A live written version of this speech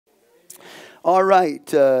All right,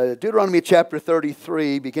 Deuteronomy chapter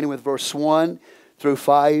 33, beginning with verse 1 through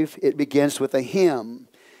 5, it begins with a hymn.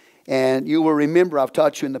 And you will remember, I've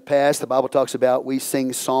taught you in the past, the Bible talks about we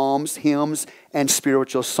sing psalms, hymns, and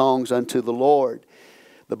spiritual songs unto the Lord.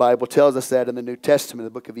 The Bible tells us that in the New Testament,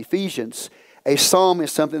 the book of Ephesians. A psalm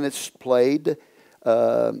is something that's played,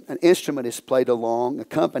 an instrument is played along,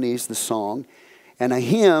 accompanies the song. And a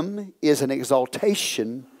hymn is an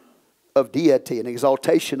exaltation of deity, an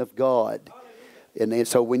exaltation of God. And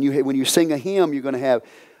so when you sing a hymn, you're going to have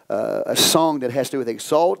a song that has to do with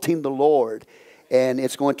exalting the Lord. And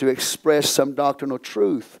it's going to express some doctrinal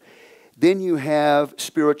truth. Then you have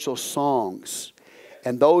spiritual songs.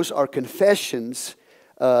 And those are confessions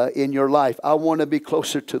in your life. I want to be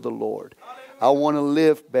closer to the Lord. I want to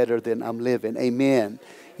live better than I'm living. Amen.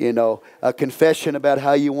 You know, a confession about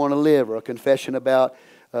how you want to live, or a confession about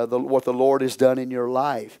what the Lord has done in your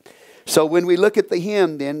life. So when we look at the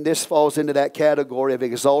hymn, then this falls into that category of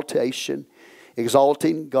exaltation,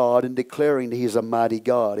 exalting God and declaring that He is a mighty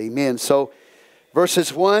God. Amen. So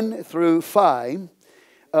verses 1 through 5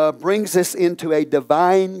 brings us into a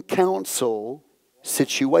divine counsel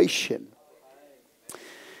situation.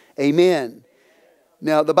 Amen.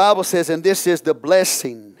 Now the Bible says, and this is the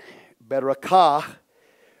blessing, barakah,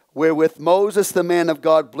 wherewith Moses, the man of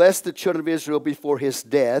God, blessed the children of Israel before his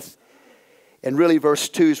death. And really verse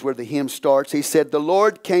 2 is where the hymn starts. He said, the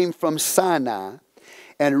Lord came from Sinai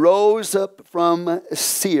and rose up from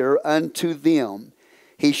Seir unto them.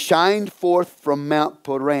 He shined forth from Mount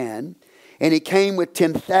Paran, and He came with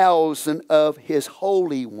 10,000 of His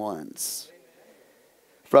holy ones.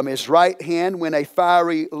 From His right hand went a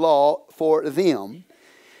fiery law for them.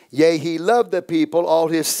 Yea, He loved the people, all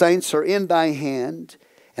His saints are in Thy hand,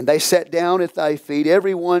 and they sat down at Thy feet.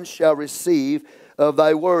 Every one shall receive of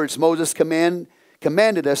Thy words. Moses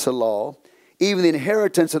commanded us a law, even the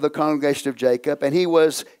inheritance of the congregation of Jacob. And he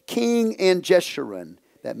was king in Jeshurun,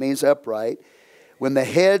 that means upright, when the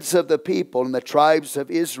heads of the people and the tribes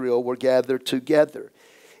of Israel were gathered together.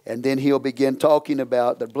 And then he'll begin talking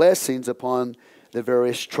about the blessings upon the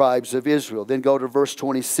various tribes of Israel. Then go to verse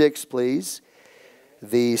 26, please.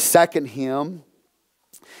 The second hymn.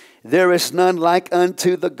 There is none like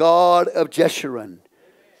unto the God of Jeshurun,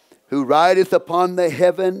 who rideth upon the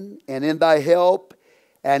heaven, and in Thy help,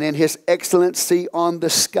 and in His excellency on the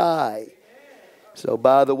sky. So,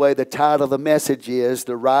 by the way, the title of the message is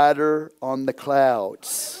The Rider on the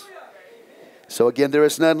Clouds. So again, there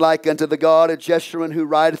is none like unto the God of Jeshurun, who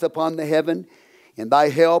rideth upon the heaven, in Thy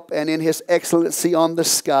help, and in His excellency on the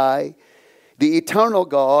sky. The eternal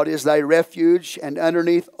God is Thy refuge, and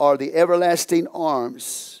underneath are the everlasting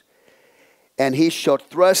arms. And He shall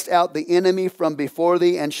thrust out the enemy from before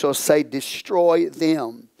Thee, and shall say, destroy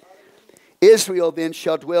them. Israel then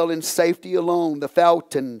shall dwell in safety alone. The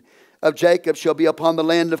fountain of Jacob shall be upon the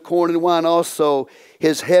land of corn and wine. Also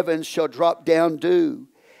his heavens shall drop down dew.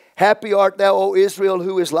 Happy art thou, O Israel,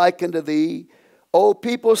 who is like unto thee. O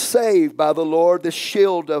people saved by the Lord, the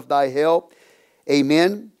shield of thy help.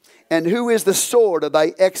 Amen. And who is the sword of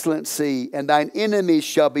thy excellency? And thine enemies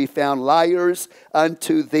shall be found liars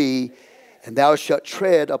unto thee, and thou shalt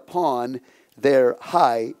tread upon their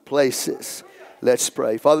high places. Let's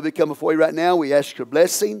pray. Father, we come before You right now. We ask Your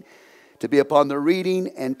blessing to be upon the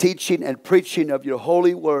reading and teaching and preaching of Your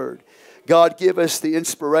holy word. God, give us the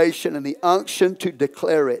inspiration and the unction to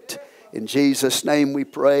declare it. In Jesus' name we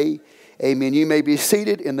pray. Amen. You may be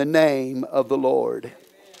seated in the name of the Lord.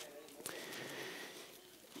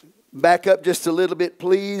 Back up just a little bit,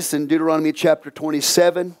 please, in Deuteronomy chapter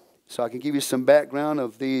 27, so I can give you some background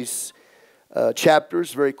of these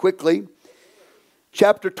chapters very quickly.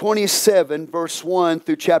 Chapter 27, verse 1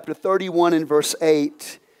 through chapter 31 and verse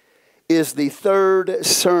 8 is the third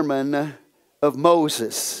sermon of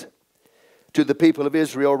Moses to the people of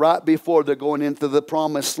Israel right before they're going into the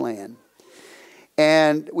promised land.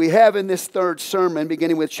 And we have in this third sermon,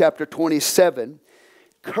 beginning with chapter 27,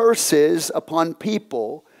 curses upon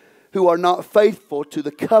people who are not faithful to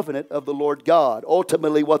the covenant of the Lord God.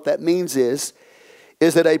 Ultimately, what that means is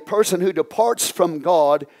that a person who departs from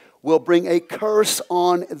God will bring a curse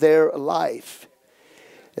on their life.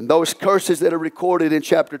 And those curses that are recorded in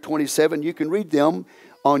chapter 27, you can read them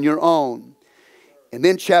on your own. And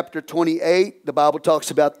then chapter 28, the Bible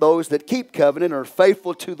talks about those that keep covenant, are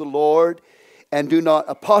faithful to the Lord, and do not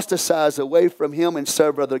apostatize away from Him and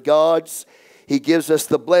serve other gods. He gives us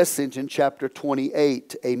the blessings in chapter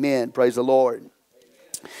 28. Amen. Praise the Lord.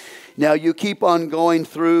 Now you keep on going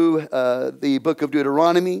through the book of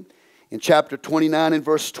Deuteronomy. In chapter 29 and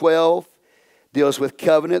verse 12, deals with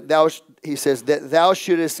covenant. He says that thou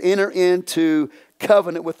shouldest enter into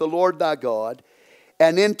covenant with the Lord thy God,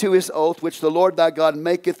 and into his oath, which the Lord thy God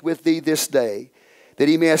maketh with thee this day, that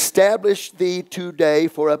he may establish thee today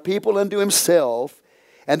for a people unto himself,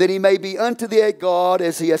 and that he may be unto thee a God,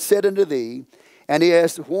 as he has said unto thee, and he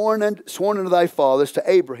has sworn unto thy fathers, to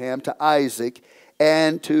Abraham, to Isaac,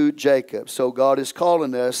 and to Jacob. So God is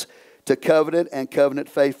calling us to covenant and covenant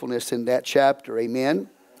faithfulness in that chapter. Amen.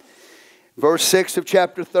 Verse 6 of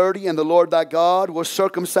chapter 30, and the Lord thy God will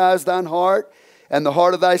circumcise thine heart and the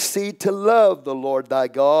heart of thy seed to love the Lord thy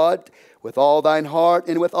God with all thine heart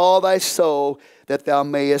and with all thy soul, that thou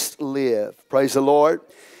mayest live. Praise the Lord.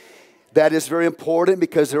 That is very important,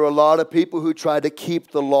 because there are a lot of people who try to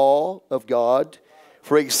keep the law of God.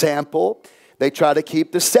 For example, they try to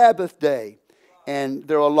keep the Sabbath day. And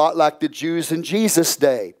they're a lot like the Jews in Jesus'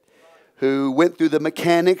 day, who went through the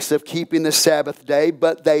mechanics of keeping the Sabbath day,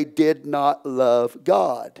 but they did not love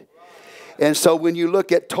God. And so when you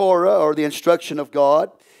look at Torah, or the instruction of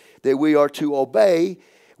God that we are to obey,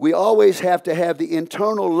 we always have to have the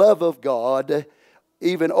internal love of God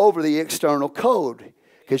even over the external code.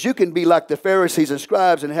 Because you can be like the Pharisees and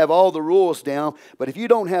scribes and have all the rules down, but if you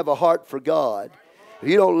don't have a heart for God, if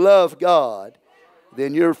you don't love God,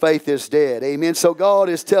 then your faith is dead. Amen. So God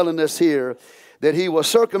is telling us here that he will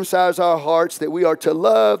circumcise our hearts, that we are to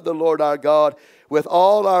love the Lord our God with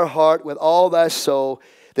all our heart, with all thy soul,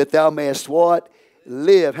 that thou mayest what?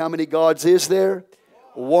 Live. How many gods is there?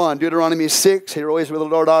 One. Deuteronomy 6, here always with the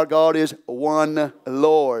Lord our God is one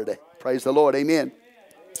Lord. Praise the Lord. Amen.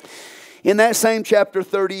 In that same chapter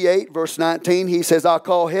 38, verse 19, he says, I'll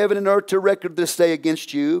call heaven and earth to record this day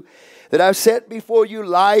against you, that I've set before you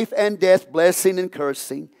life and death, blessing and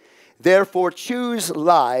cursing. Therefore choose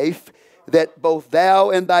life, that both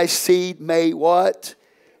thou and thy seed may what?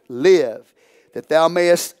 Live. That thou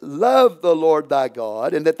mayest love the Lord thy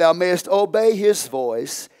God, and that thou mayest obey his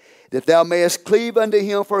voice, that thou mayest cleave unto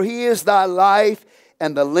him, for he is thy life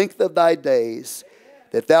and the length of thy days,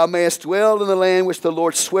 that thou mayest dwell in the land which the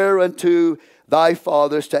Lord sware unto thy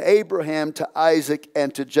fathers, to Abraham, to Isaac,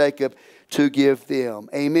 and to Jacob, to give them.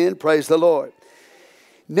 Amen. Praise the Lord.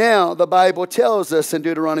 Now, the Bible tells us in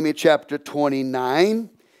Deuteronomy chapter 29,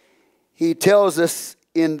 he tells us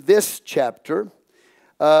in this chapter,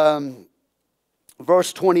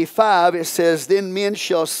 verse 25, it says, Then men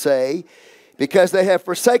shall say, because they have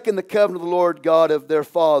forsaken the covenant of the Lord God of their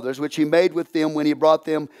fathers, which he made with them when he brought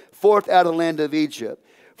them forth out of the land of Egypt.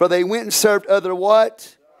 For they went and served other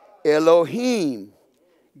what? Elohim,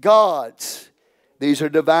 gods. These are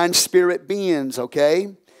divine spirit beings,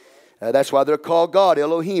 okay? That's why they're called God,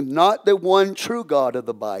 Elohim. Not the one true God of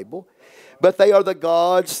the Bible, but they are the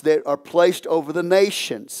gods that are placed over the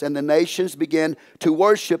nations. And the nations began to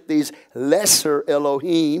worship these lesser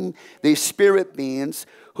Elohim, these spirit beings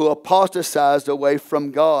who apostatized away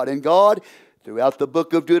from God. And God, throughout the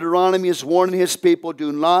book of Deuteronomy, is warning his people,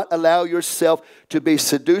 do not allow yourself to be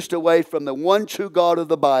seduced away from the one true God of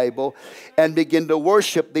the Bible and begin to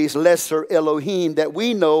worship these lesser Elohim that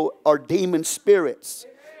we know are demon spirits.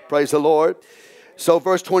 Praise the Lord. So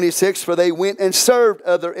verse 26, for they went and served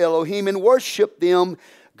other Elohim and worshipped them,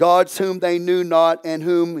 gods whom they knew not and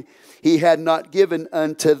whom he had not given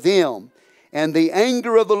unto them. And the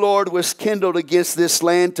anger of the Lord was kindled against this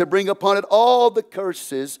land to bring upon it all the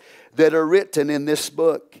curses that are written in this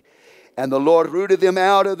book. And the Lord rooted them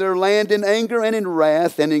out of their land in anger and in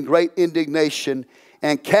wrath and in great indignation,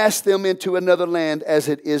 and cast them into another land, as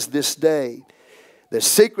it is this day. The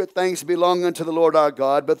secret things belong unto the Lord our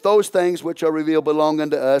God, but those things which are revealed belong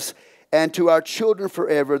unto us and to our children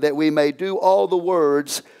forever, that we may do all the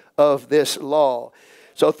words of this law.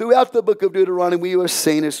 So throughout the book of Deuteronomy, we have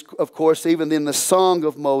seen, of course, even in the Song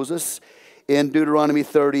of Moses, in Deuteronomy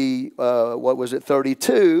 32,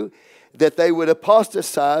 that they would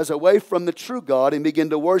apostatize away from the true God and begin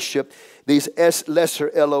to worship these lesser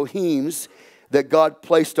Elohims that God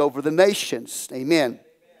placed over the nations. Amen.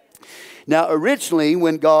 Now, originally,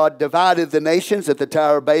 when God divided the nations at the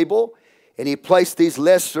Tower of Babel, and he placed these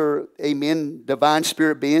lesser, amen, divine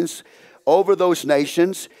spirit beings over those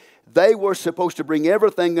nations, they were supposed to bring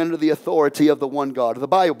everything under the authority of the one God of the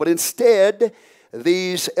Bible. But instead,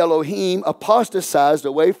 these Elohim apostatized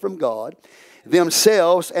away from God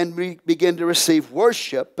themselves and began to receive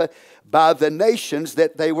worship by the nations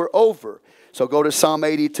that they were over. So go to Psalm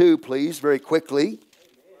 82, please, very quickly.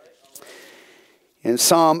 In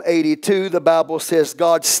Psalm 82, the Bible says,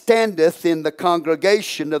 God standeth in the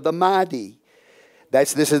congregation of the mighty.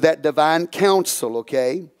 This is that divine council,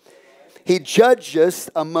 okay? He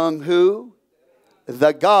judgeth among who?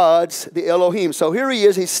 The gods, the Elohim. So here he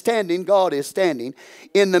is, he's standing, God is standing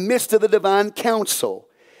in the midst of the divine council.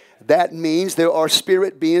 That means there are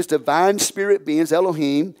spirit beings, divine spirit beings,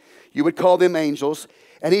 Elohim, You would call them angels.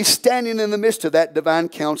 And he's standing in the midst of that divine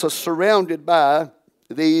council, surrounded by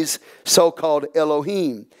these so-called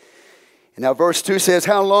Elohim. And now verse 2 says,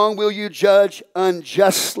 how long will you judge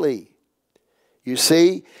unjustly? You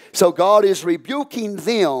see? So God is rebuking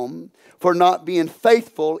them for not being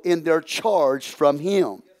faithful in their charge from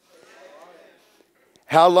him.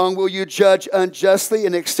 How long will you judge unjustly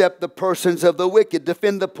and accept the persons of the wicked?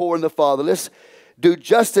 Defend the poor and the fatherless. Do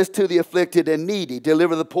justice to the afflicted and needy.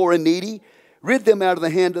 Deliver the poor and needy. Rid them out of the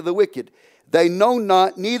hand of the wicked. They know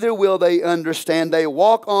not, neither will they understand. They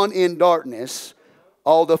walk on in darkness.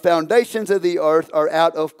 All the foundations of the earth are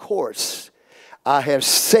out of course. I have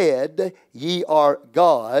said, ye are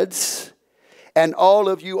gods, and all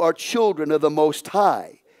of you are children of the Most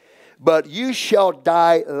High. But you shall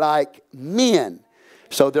die like men.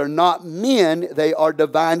 So they're not men, they are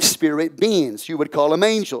divine spirit beings. You would call them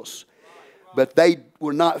angels. But they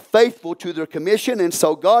were not faithful to their commission, and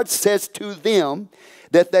so God says to them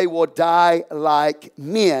that they will die like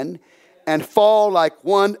men and fall like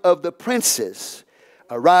one of the princes.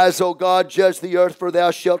 Arise, O God, judge the earth, for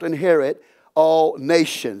thou shalt inherit all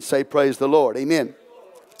nations. Say, praise the Lord. Amen.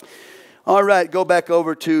 All right, go back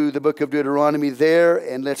over to the book of Deuteronomy there,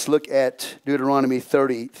 and let's look at Deuteronomy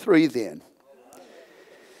 33 then.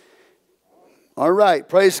 All right,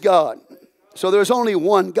 praise God. So there's only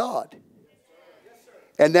one God.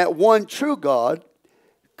 And that one true God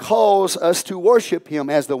calls us to worship him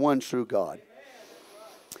as the one true God.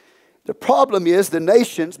 The problem is the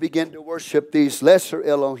nations begin to worship these lesser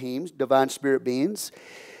Elohims, divine spirit beings.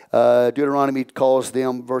 Deuteronomy calls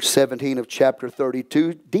them, verse 17 of chapter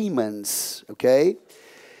 32, demons. Okay?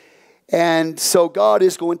 And so God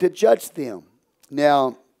is going to judge them.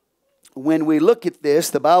 Now, when we look at this,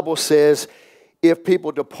 the Bible says, if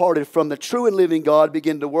people departed from the true and living God,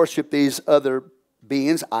 begin to worship these other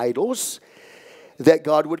beings, idols, that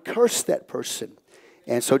God would curse that person.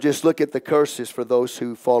 And so just look at the curses for those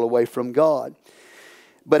who fall away from God.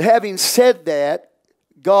 But having said that,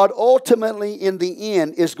 God ultimately in the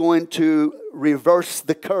end is going to reverse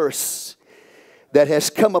the curse that has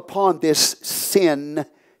come upon this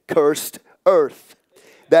sin-cursed earth.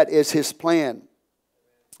 That is his plan.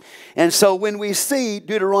 And so when we see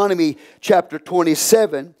Deuteronomy chapter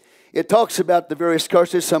 27, it talks about the various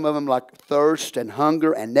curses, some of them like thirst and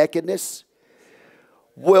hunger and nakedness.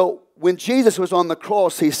 Well, when Jesus was on the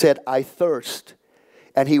cross, he said, I thirst.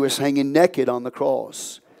 And he was hanging naked on the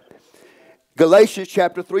cross. Galatians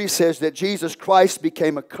chapter 3 says that Jesus Christ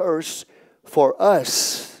became a curse for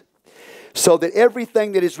us. So that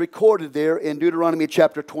everything that is recorded there in Deuteronomy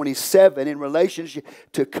chapter 27 in relation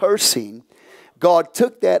to cursing, God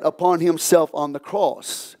took that upon himself on the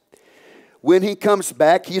cross. When he comes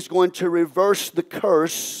back, he's going to reverse the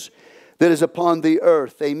curse that is upon the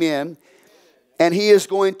earth. Amen. And he is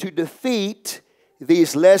going to defeat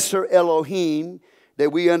these lesser Elohim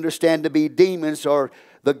that we understand to be demons or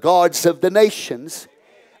the gods of the nations.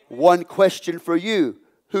 One question for you.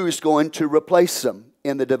 Who's going to replace them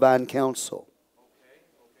in the divine council?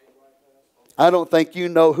 I don't think you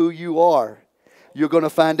know who you are. You're going to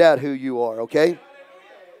find out who you are, okay?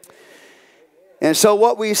 And so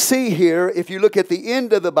what we see here, if you look at the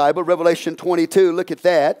end of the Bible, Revelation 22, look at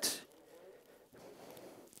that.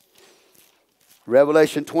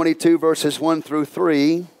 Revelation 22, verses 1 through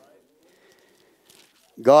 3.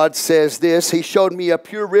 God says this, he showed me a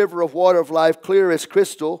pure river of water of life, clear as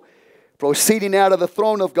crystal, proceeding out of the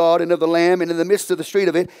throne of God and of the Lamb, and in the midst of the street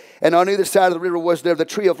of it. And on either side of the river was there the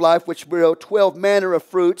tree of life, which bore 12 manner of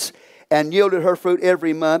fruits, and yielded her fruit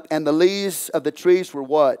every month. And the leaves of the trees were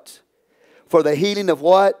what? For the healing of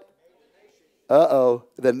what?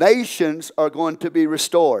 The nations are going to be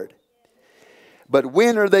restored. But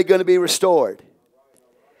when are they going to be restored?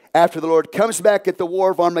 After the Lord comes back at the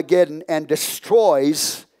war of Armageddon and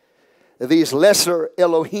destroys these lesser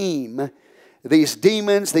Elohim, these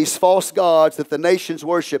demons, these false gods that the nations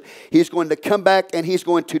worship. He's going to come back and he's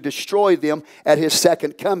going to destroy them at his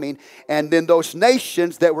second coming. And then those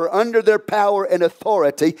nations that were under their power and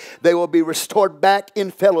authority, they will be restored back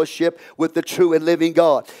in fellowship with the true and living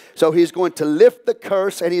God. So he's going to lift the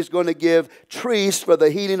curse and he's going to give trees for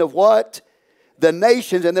the healing of what? The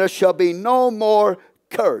nations, and there shall be no more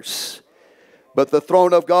curse. But the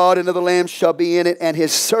throne of God and of the Lamb shall be in it, and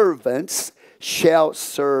his servants shall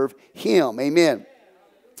serve him. Amen.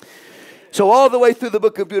 So all the way through the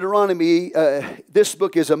book of Deuteronomy, this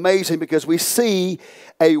book is amazing because we see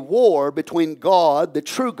a war between God, the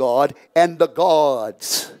true God, and the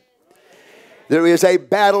gods. There is a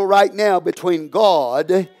battle right now between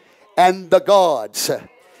God and the gods.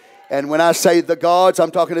 And when I say the gods,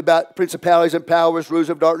 I'm talking about principalities and powers, rulers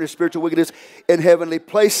of darkness, spiritual wickedness in heavenly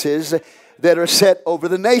places that are set over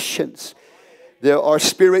the nations. There are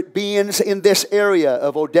spirit beings in this area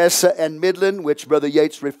of Odessa and Midland, which Brother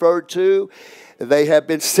Yates referred to. They have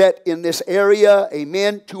been set in this area,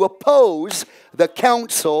 amen, to oppose the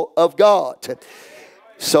counsel of God.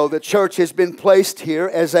 So the church has been placed here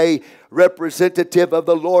as a representative of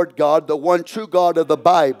the Lord God, the one true God of the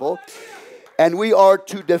Bible. And we are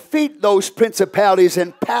to defeat those principalities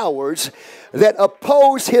and powers that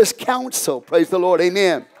oppose His counsel. Praise the Lord.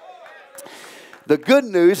 Amen. The good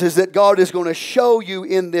news is that God is going to show you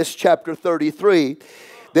in this chapter 33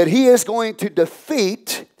 that He is going to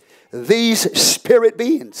defeat these spirit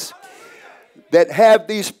beings that have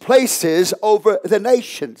these places over the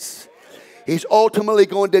nations. He's ultimately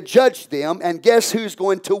going to judge them. And guess who's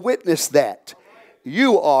going to witness that?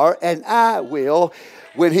 You are, and I will,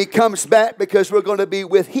 when He comes back, because we're going to be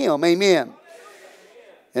with Him. Amen.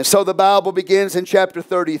 And so the Bible begins in chapter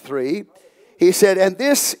 33. He said, and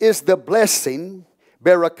this is the blessing,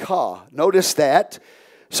 barakah. Notice that.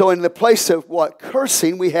 So in the place of what?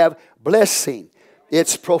 Cursing, we have blessing.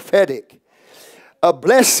 It's prophetic. A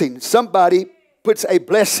blessing. Somebody puts a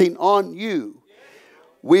blessing on you.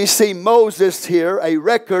 We see Moses here, a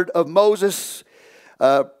record of Moses.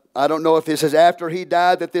 I don't know if this is after he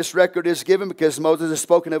died that this record is given, because Moses is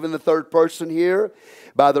spoken of in the third person here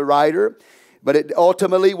by the writer. But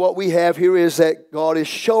ultimately what we have here is that God is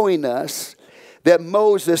showing us that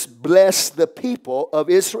Moses blessed the people of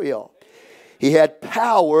Israel. He had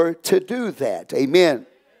power to do that. Amen.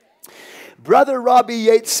 Brother Robbie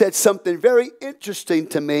Yates said something very interesting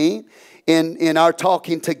to me in our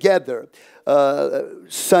talking together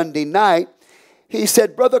Sunday night. He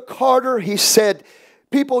said, Brother Carter, he said,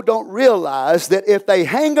 people don't realize that if they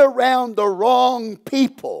hang around the wrong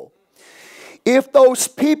people, if those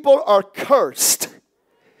people are cursed,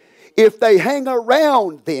 if they hang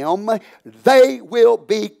around them, they will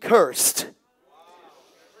be cursed.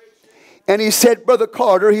 And he said, Brother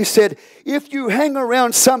Carter, he said, if you hang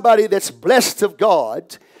around somebody that's blessed of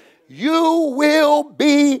God, you will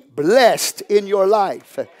be blessed in your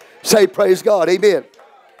life. Say praise God. Amen.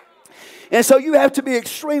 And so you have to be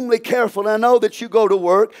extremely careful. I know that you go to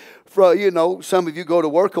work, some of you go to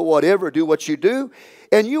work or whatever, do what you do,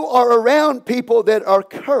 and you are around people that are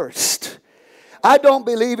cursed. I don't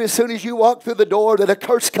believe as soon as you walk through the door that a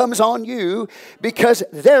curse comes on you, because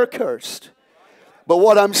they're cursed. But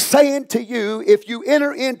what I'm saying to you, if you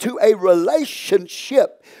enter into a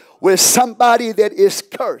relationship with somebody that is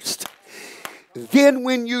cursed, then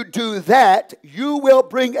when you do that, you will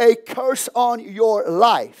bring a curse on your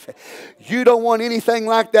life. You don't want anything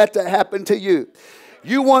like that to happen to you.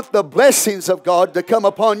 You want the blessings of God to come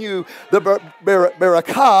upon you, the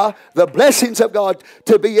barakah, the blessings of God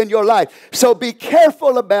to be in your life. So be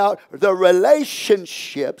careful about the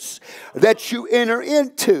relationships that you enter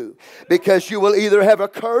into, because you will either have a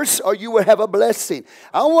curse or you will have a blessing.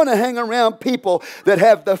 I want to hang around people that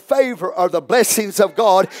have the favor or the blessings of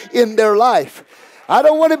God in their life. I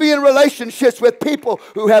don't want to be in relationships with people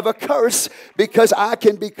who have a curse, because I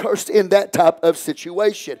can be cursed in that type of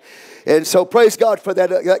situation. And so praise God for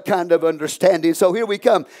that kind of understanding. So here we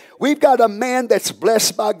come. We've got a man that's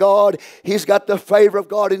blessed by God. He's got the favor of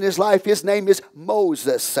God in his life. His name is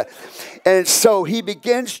Moses. And so he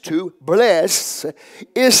begins to bless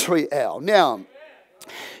Israel. Now,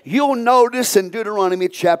 you'll notice in Deuteronomy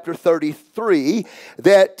chapter 33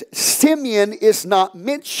 that Simeon is not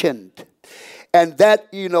mentioned. And that,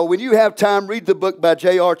 when you have time, read the book by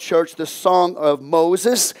J.R. Church, The Song of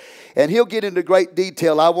Moses. And he'll get into great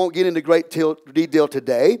detail. I won't get into great detail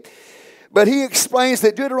today. But he explains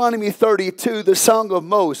that Deuteronomy 32, the Song of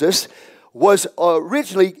Moses, was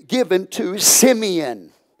originally given to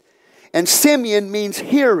Simeon. And Simeon means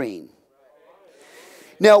hearing.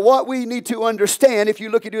 Now, what we need to understand, if you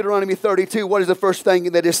look at Deuteronomy 32, what is the first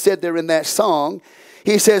thing that is said there in that song?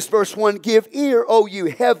 He says, verse 1, give ear, O you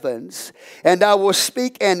heavens, and I will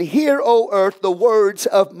speak, and hear, O earth, the words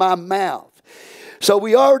of my mouth. So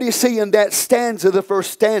we already see in that stanza, the first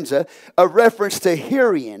stanza, a reference to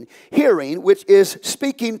hearing, which is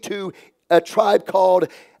speaking to a tribe called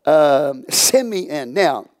Simeon.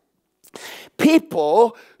 Now,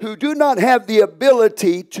 people who do not have the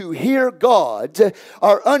ability to hear God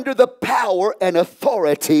are under the power and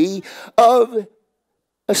authority of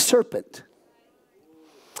a serpent.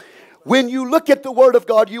 When you look at the Word of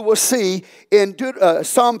God, you will see in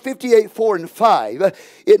Psalm 58, 4 and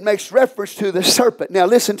 5, it makes reference to the serpent. Now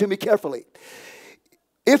listen to me carefully.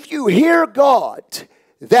 If you hear God,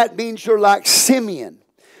 that means you're like Simeon.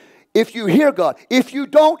 If you hear God. If you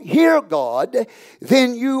don't hear God,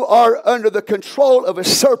 then you are under the control of a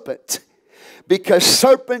serpent, because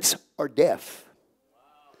serpents are deaf.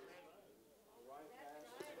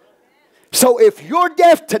 So if you're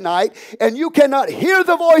deaf tonight and you cannot hear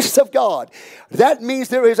the voice of God, that means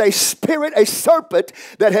there is a spirit, a serpent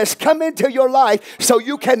that has come into your life so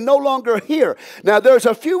you can no longer hear. Now there's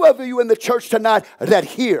a few of you in the church tonight that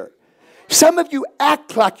hear. Some of you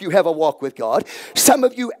act like you have a walk with God. Some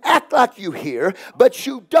of you act like you hear, but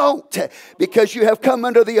you don't, because you have come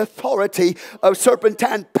under the authority of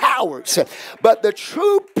serpentine powers. But the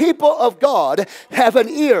true people of God have an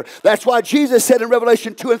ear. That's why Jesus said in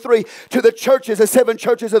Revelation 2 and 3 to the churches, the 7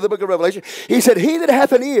 churches of the book of Revelation, he said, he that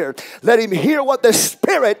hath an ear, let him hear what the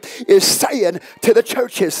Spirit is saying to the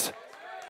churches.